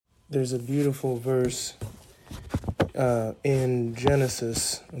There's a beautiful verse in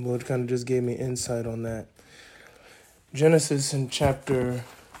Genesis, and Lord kind of just gave me insight on that. Genesis in chapter,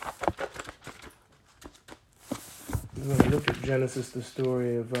 we're going to look at Genesis, the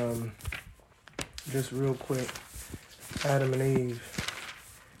story of, just real quick, Adam and Eve,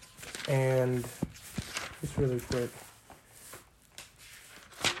 and just really quick,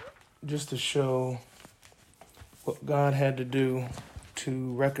 just to show what God had to do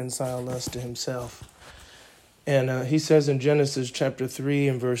to reconcile us to himself. And he says in Genesis chapter 3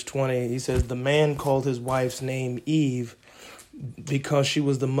 and verse 20, he says, "The man called his wife's name Eve because she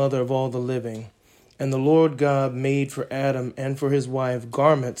was the mother of all the living. And the Lord God made for Adam and for his wife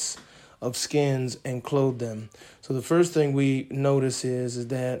garments of skins and clothed them." So the first thing we notice is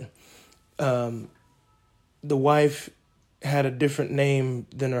that the wife had a different name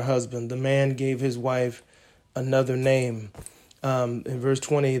than her husband. The man gave his wife another name. In verse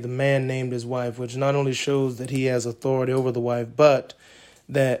 20, the man named his wife, which not only shows that he has authority over the wife, but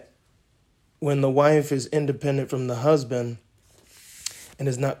that when the wife is independent from the husband and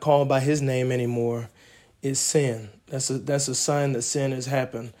is not called by his name anymore, is sin. That's a sign that sin has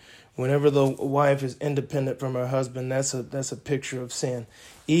happened. Whenever the wife is independent from her husband, that's a picture of sin.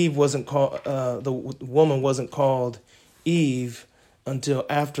 Eve wasn't called, the woman wasn't called Eve until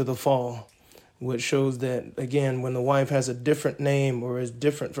after the fall, which shows that, again, when the wife has a different name or is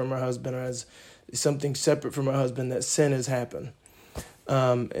different from her husband or has something separate from her husband, that sin has happened.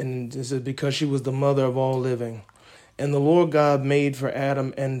 And this is because she was the mother of all living. "And the Lord God made for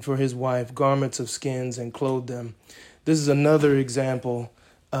Adam and for his wife garments of skins and clothed them." This is another example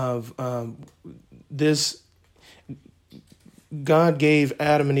of this. God gave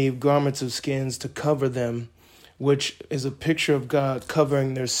Adam and Eve garments of skins to cover them, which is a picture of God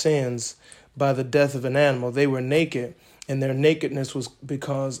covering their sins by the death of an animal. They were naked, and their nakedness was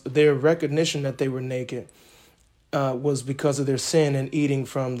because their recognition that they were naked was because of their sin in eating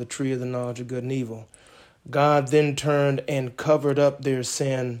from the tree of the knowledge of good and evil. God then turned and covered up their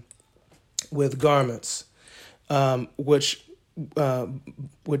sin with garments, which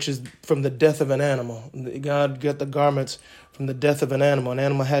is from the death of an animal. God got the garments from the death of an animal. An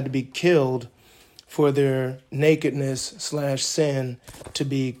animal had to be killed for their nakedness/sin to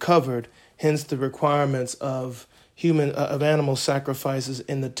be covered. Hence the requirements of animal sacrifices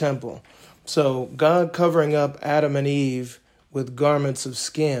in the temple. So God covering up Adam and Eve with garments of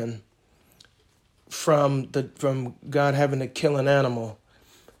skin from God having to kill an animal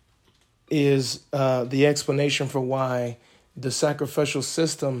is the explanation for why the sacrificial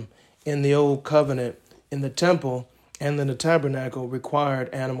system in the old covenant in the temple and in the tabernacle required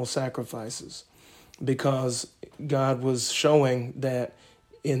animal sacrifices, because God was showing that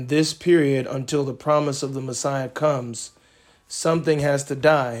in this period, until the promise of the Messiah comes, something has to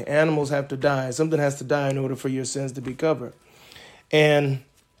die. Animals have to die. Something has to die in order for your sins to be covered. And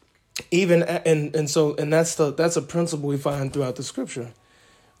that's a principle we find throughout the scripture.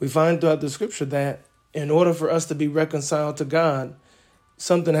 We find throughout the scripture that in order for us to be reconciled to God,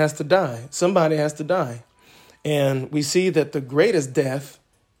 something has to die. Somebody has to die. And we see that the greatest death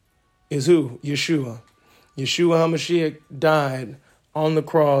is who? Yeshua. Yeshua HaMashiach died on the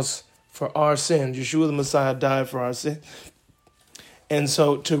cross for our sins. Yeshua the Messiah died for our sins. And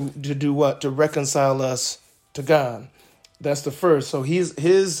so to do what? To reconcile us to God. That's the first. So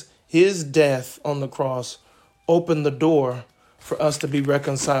his death on the cross opened the door for us to be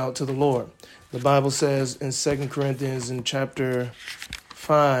reconciled to the Lord. The Bible says in 2 Corinthians in chapter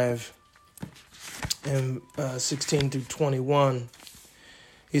 5 and 16 through 21,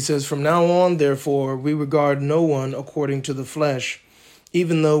 he says, "From now on, therefore, we regard no one according to the flesh.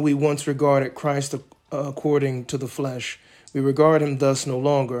 Even though we once regarded Christ according to the flesh, we regard him thus no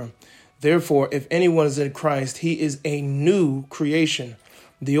longer. Therefore, if anyone is in Christ, he is a new creation.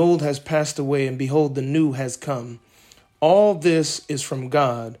 The old has passed away, and behold, the new has come. All this is from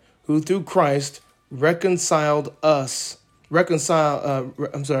God, who through Christ reconciled us.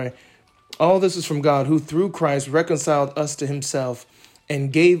 All this is from God, who through Christ reconciled us to himself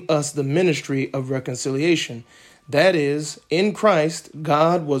and gave us the ministry of reconciliation. That is, in Christ,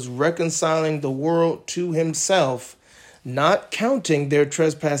 God was reconciling the world to himself, not counting their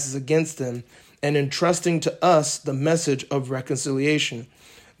trespasses against them, and entrusting to us the message of reconciliation.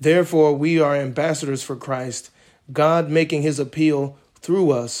 Therefore, we are ambassadors for Christ, God making his appeal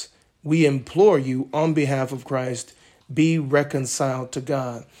through us. We implore you on behalf of Christ, be reconciled to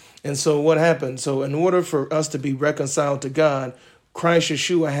God." And so what happened? So in order for us to be reconciled to God, Christ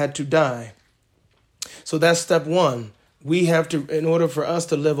Yeshua had to die. So that's step one. We have to, in order for us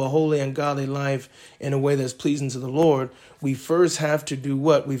to live a holy and godly life in a way that's pleasing to the Lord, we first have to do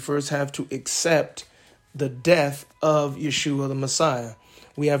what? We first have to accept the death of Yeshua the Messiah.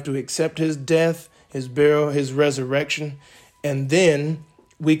 We have to accept his death, his burial, his resurrection, and then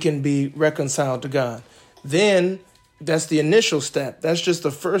we can be reconciled to God. Then that's the initial step. That's just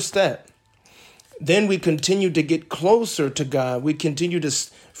the first step. Then we continue to get closer to God. We continue to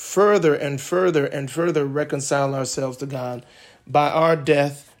further and further and further reconcile ourselves to God by our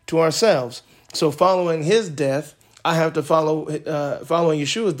death to ourselves. So following his death, I have to following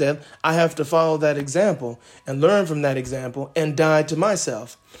Yeshua's death, I have to follow that example and learn from that example and die to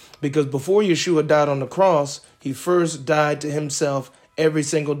myself. Because before Yeshua died on the cross, he first died to himself every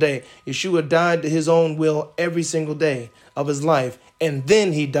single day. Yeshua died to his own will every single day of his life, and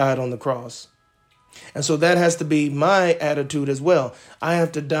then he died on the cross. And so that has to be my attitude as well. I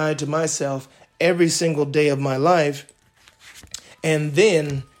have to die to myself every single day of my life. And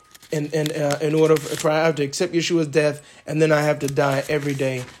then in order for I have to accept Yeshua's death, and then I have to die every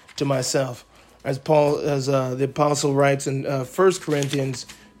day to myself. As the apostle writes in 1 Corinthians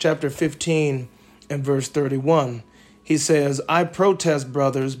chapter 15 and verse 31, he says, I protest,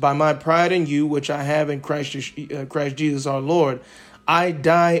 brothers, by my pride in you, which I have in Christ Jesus our Lord. I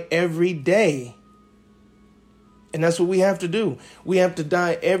die every day. And that's what we have to do. We have to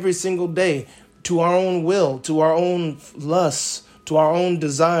die every single day to our own will, to our own lusts, to our own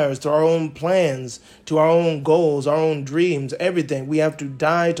desires, to our own plans, to our own goals, our own dreams, everything. We have to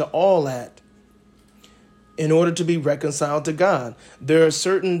die to all that in order to be reconciled to God. There are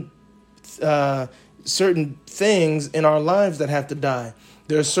certain things in our lives that have to die.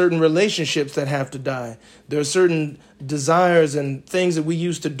 There are certain relationships that have to die. There are certain desires and things that we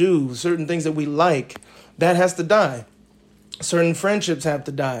used to do, certain things that we like. That has to die. Certain friendships have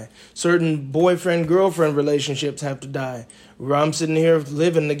to die. Certain boyfriend-girlfriend relationships have to die. Where I'm sitting here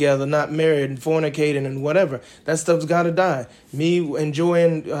living together, not married and fornicating and whatever. That stuff's got to die. Me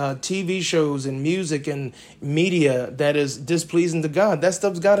enjoying TV shows and music and media that is displeasing to God, that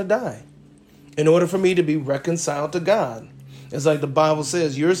stuff's got to die in order for me to be reconciled to God. It's like the Bible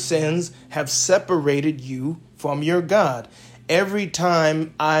says, your sins have separated you from your God. Every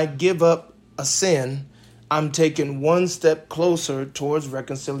time I give up a sin, I'm taking one step closer towards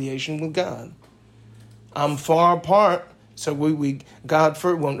reconciliation with God. I'm far apart. So God,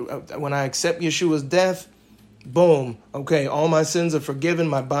 when I accept Yeshua's death, boom, okay, all my sins are forgiven.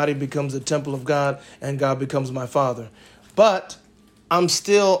 My body becomes a temple of God, and God becomes my Father. But I'm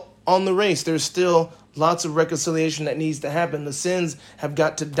still on the race. There's still lots of reconciliation that needs to happen. The sins have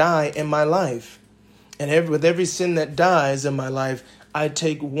got to die in my life. And with every sin that dies in my life, I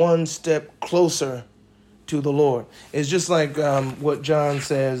take one step closer to the Lord. It's just like what John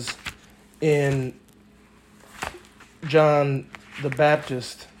says in John the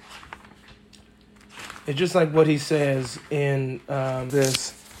Baptist. It's just like what he says in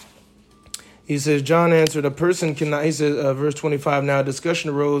this. He says, John answered, a person cannot, he says, verse 25, now a discussion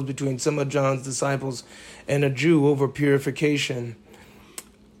arose between some of John's disciples and a Jew over purification.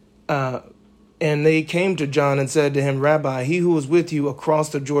 And they came to John and said to him, Rabbi, he who was with you across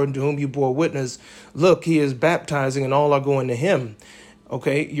the Jordan, to whom you bore witness, look, he is baptizing and all are going to him.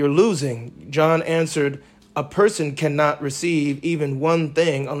 Okay, you're losing. John answered, a person cannot receive even one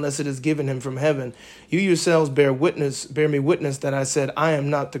thing unless it is given him from heaven. You yourselves bear me witness that I said, I am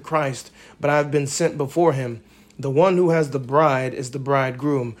not the Christ, but I have been sent before him. The one who has the bride is the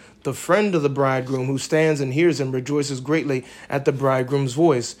bridegroom. The friend of the bridegroom who stands and hears him rejoices greatly at the bridegroom's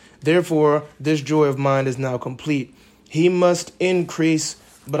voice. Therefore, this joy of mine is now complete. He must increase,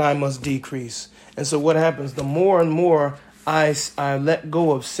 but I must decrease. And so what happens? The more and more I let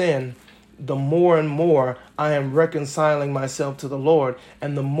go of sin, the more and more I am reconciling myself to the Lord,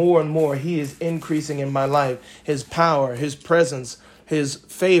 and the more he is increasing in my life. His power, his presence, his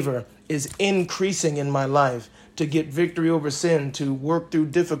favor is increasing in my life to get victory over sin, to work through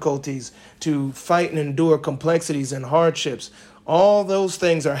difficulties, to fight and endure complexities and hardships. All those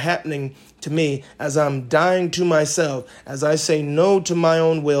things are happening to me as I'm dying to myself, as I say no to my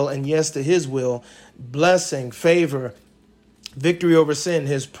own will and yes to his will. Blessing, favor, victory over sin,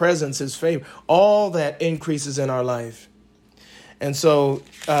 his presence, his favor, all that increases in our life. And so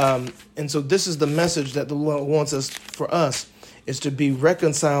this is the message that the Lord wants us, for us, is to be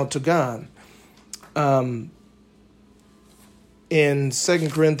reconciled to God. In 2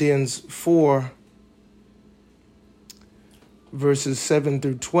 Corinthians 4, verses 7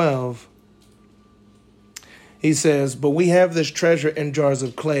 through 12, he says, but we have this treasure in jars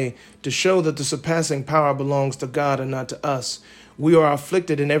of clay to show that the surpassing power belongs to God and not to us. We are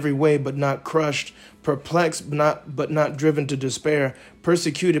afflicted in every way, but not crushed, perplexed, but not driven to despair,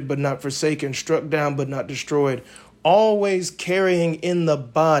 persecuted, but not forsaken, struck down, but not destroyed, always carrying in the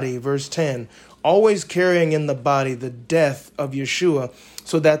body, verse 10, always carrying in the body the death of Yeshua,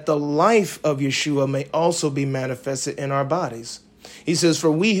 so that the life of Yeshua may also be manifested in our bodies. He says,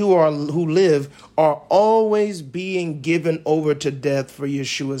 for we who live are always being given over to death for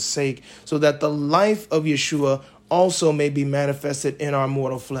Yeshua's sake, so that the life of Yeshua also may be manifested in our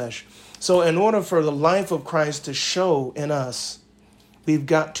mortal flesh. So in order for the life of Christ to show in us, we've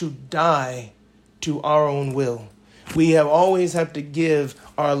got to die to our own will. We always have to give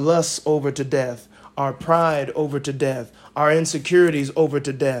our lusts over to death, our pride over to death, our insecurities over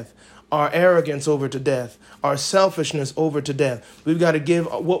to death, our arrogance over to death, our selfishness over to death. We've got to give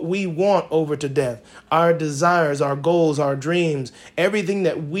what we want over to death, our desires, our goals, our dreams, everything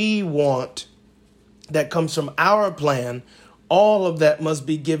that we want that comes from our plan, all of that must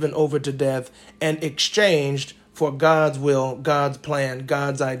be given over to death and exchanged for God's will, God's plan,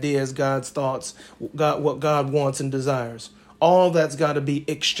 God's ideas, God's thoughts, what God wants and desires. All that's got to be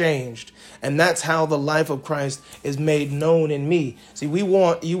exchanged. And that's how the life of Christ is made known in me. See, you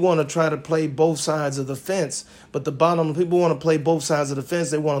want to try to play both sides of the fence, but people want to play both sides of the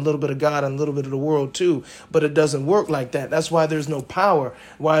fence. They want a little bit of God and a little bit of the world too, but it doesn't work like that. That's why there's no power.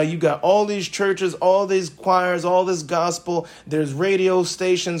 Why you got all these churches, all these choirs, all this gospel. There's radio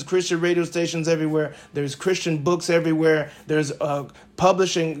stations, Christian radio stations everywhere. There's Christian books everywhere. There's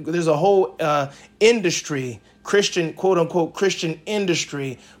publishing. There's a whole industry, Christian, quote unquote, Christian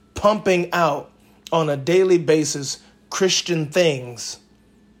industry pumping out on a daily basis Christian things.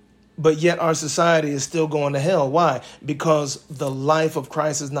 But yet our society is still going to hell. Why? Because the life of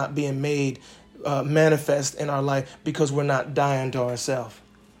Christ is not being made manifest in our life because we're not dying to ourselves.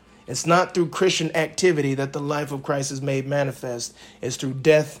 It's not through Christian activity that the life of Christ is made manifest. It's through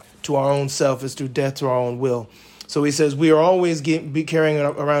death to our own self. It's through death to our own will. So he says we are always be carrying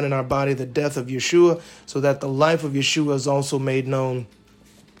around in our body the death of Yeshua, so that the life of Yeshua is also made known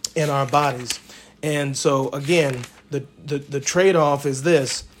in our bodies. And so again, the trade-off is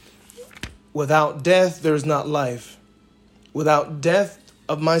this: without death, there's not life. Without death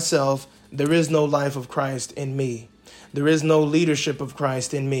of myself, there is no life of Christ in me. There is no leadership of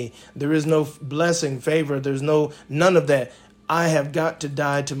Christ in me. There is no blessing, favor. There's none of that. I have got to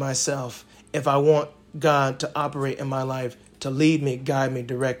die to myself if I want God to operate in my life, to lead me, guide me,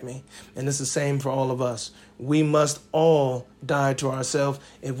 direct me. And it's the same for all of us. We must all die to ourselves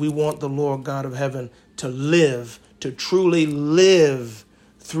if we want the Lord God of heaven to live, to truly live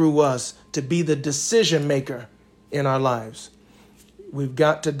through us, to be the decision maker in our lives. We've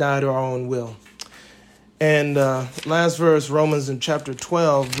got to die to our own will. And last verse, Romans in chapter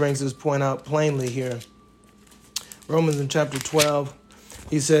 12, brings this point out plainly here. Romans in chapter 12,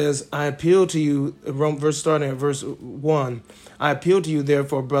 he says, I appeal to you, starting at verse 1, I appeal to you,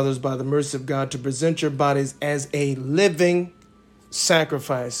 therefore, brothers, by the mercy of God, to present your bodies as a living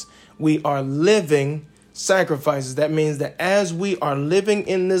sacrifice. We are living sacrifices. That means that as we are living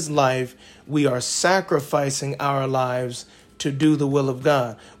in this life, we are sacrificing our lives to do the will of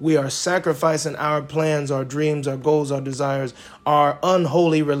God. We are sacrificing our plans, our dreams, our goals, our desires, our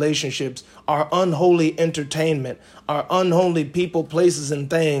unholy relationships, our unholy entertainment, our unholy people, places, and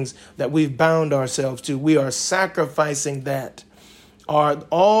things that we've bound ourselves to. We are sacrificing that.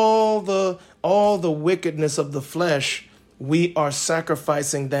 All the wickedness of the flesh, we are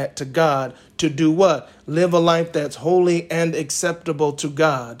sacrificing that to God to do what? Live a life that's holy and acceptable to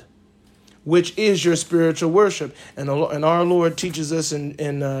God, which is your spiritual worship. And our Lord teaches us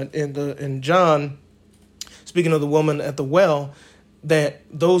in John, speaking of the woman at the well, that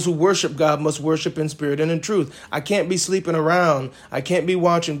those who worship God must worship in spirit and in truth. I can't be sleeping around. I can't be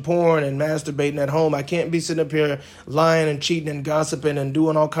watching porn and masturbating at home. I can't be sitting up here lying and cheating and gossiping and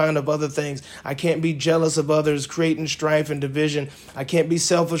doing all kind of other things. I can't be jealous of others, creating strife and division. I can't be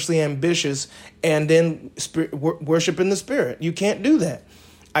selfishly ambitious and then worship in the spirit. You can't do that.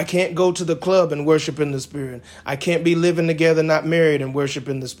 I can't go to the club and worship in the spirit. I can't be living together, not married, and worship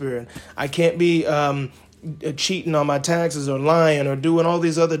in the spirit. I can't be cheating on my taxes or lying or doing all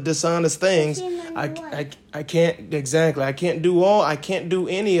these other dishonest things. I can't, exactly. I can't do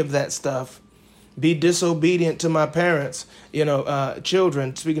any of that stuff. Be disobedient to my parents,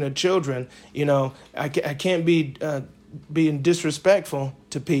 children, speaking of children, I can't be being disrespectful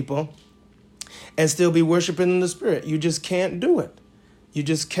to people and still be worshiping in the spirit. You just can't do it. You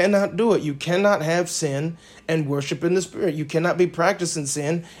just cannot do it. You cannot have sin and worship in the spirit. You cannot be practicing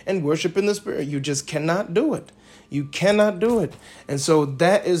sin and worship in the spirit. You just cannot do it. You cannot do it. And so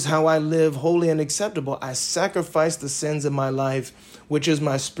that is how I live holy and acceptable. I sacrifice the sins in my life, which is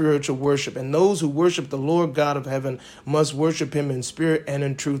my spiritual worship. And those who worship the Lord God of heaven must worship him in spirit and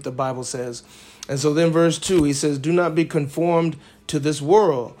in truth, the Bible says. And so then verse 2, he says, do not be conformed to this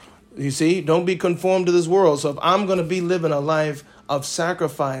world. You see, don't be conformed to this world. So if I'm going to be living a life of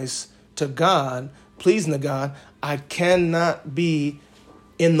sacrifice to God, pleasing to God, I cannot be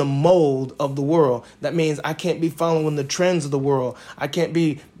in the mold of the world. That means I can't be following the trends of the world. I can't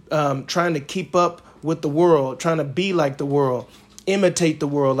be trying to keep up with the world, trying to be like the world, imitate the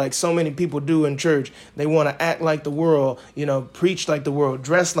world like so many people do in church. They want to act like the world, preach like the world,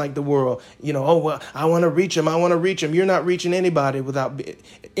 dress like the world. Oh, well, I want to reach them. I want to reach them. You're not reaching anybody without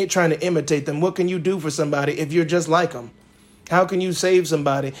trying to imitate them. What can you do for somebody if you're just like them? How can you save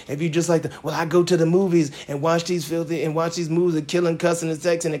somebody if you just like I go to the movies and watch these movies of killing, cussing, and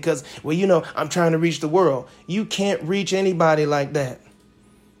sexing because, I'm trying to reach the world. You can't reach anybody like that.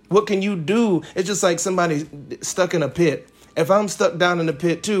 What can you do? It's just like somebody stuck in a pit. If I'm stuck down in the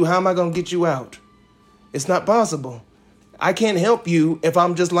pit too, how am I going to get you out? It's not possible. I can't help you if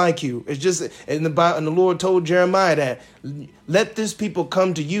I'm just like you. It's just, and the Lord told Jeremiah that, let this people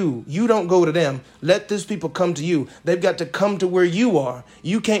come to you. You don't go to them. Let this people come to you. They've got to come to where you are.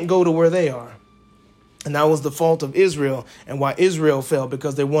 You can't go to where they are. And that was the fault of Israel and why Israel fell,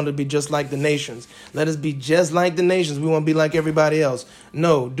 because they wanted to be just like the nations. Let us be just like the nations. We want to be like everybody else.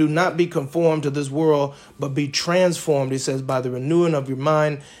 No, do not be conformed to this world, but be transformed, he says, by the renewing of your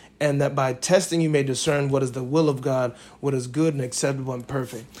mind, and that by testing you may discern what is the will of God, what is good and acceptable and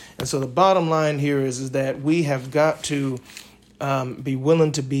perfect. And so the bottom line here is that we have got to be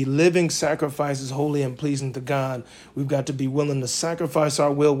willing to be living sacrifices, holy and pleasing to God. We've got to be willing to sacrifice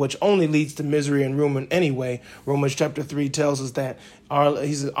our will, which only leads to misery and ruin anyway. Romans chapter 3 tells us that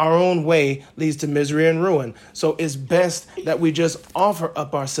our own way leads to misery and ruin. So it's best that we just offer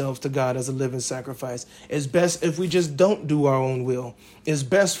up ourselves to God as a living sacrifice. It's best if we just don't do our own will. It's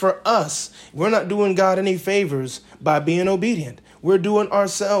best for us. We're not doing God any favors by being obedient. We're doing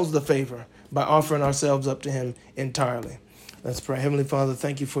ourselves the favor by offering ourselves up to him entirely. Let's pray. Heavenly Father,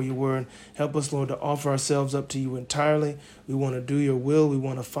 thank you for your word. Help us, Lord, to offer ourselves up to you entirely. We want to do your will. We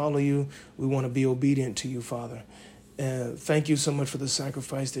want to follow you. We want to be obedient to you, Father. Thank you so much for the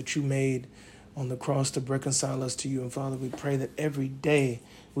sacrifice that you made on the cross to reconcile us to you. And Father, we pray that every day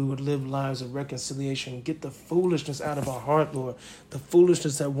we would live lives of reconciliation. Get the foolishness out of our heart, Lord. The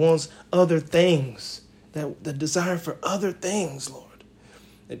foolishness that wants other things, that the desire for other things, Lord.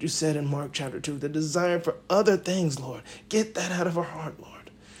 That you said in Mark chapter 2, the desire for other things, Lord. Get that out of our heart,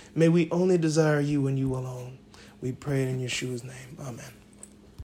 Lord. May we only desire you and you alone. We pray it in Yeshua's name. Amen.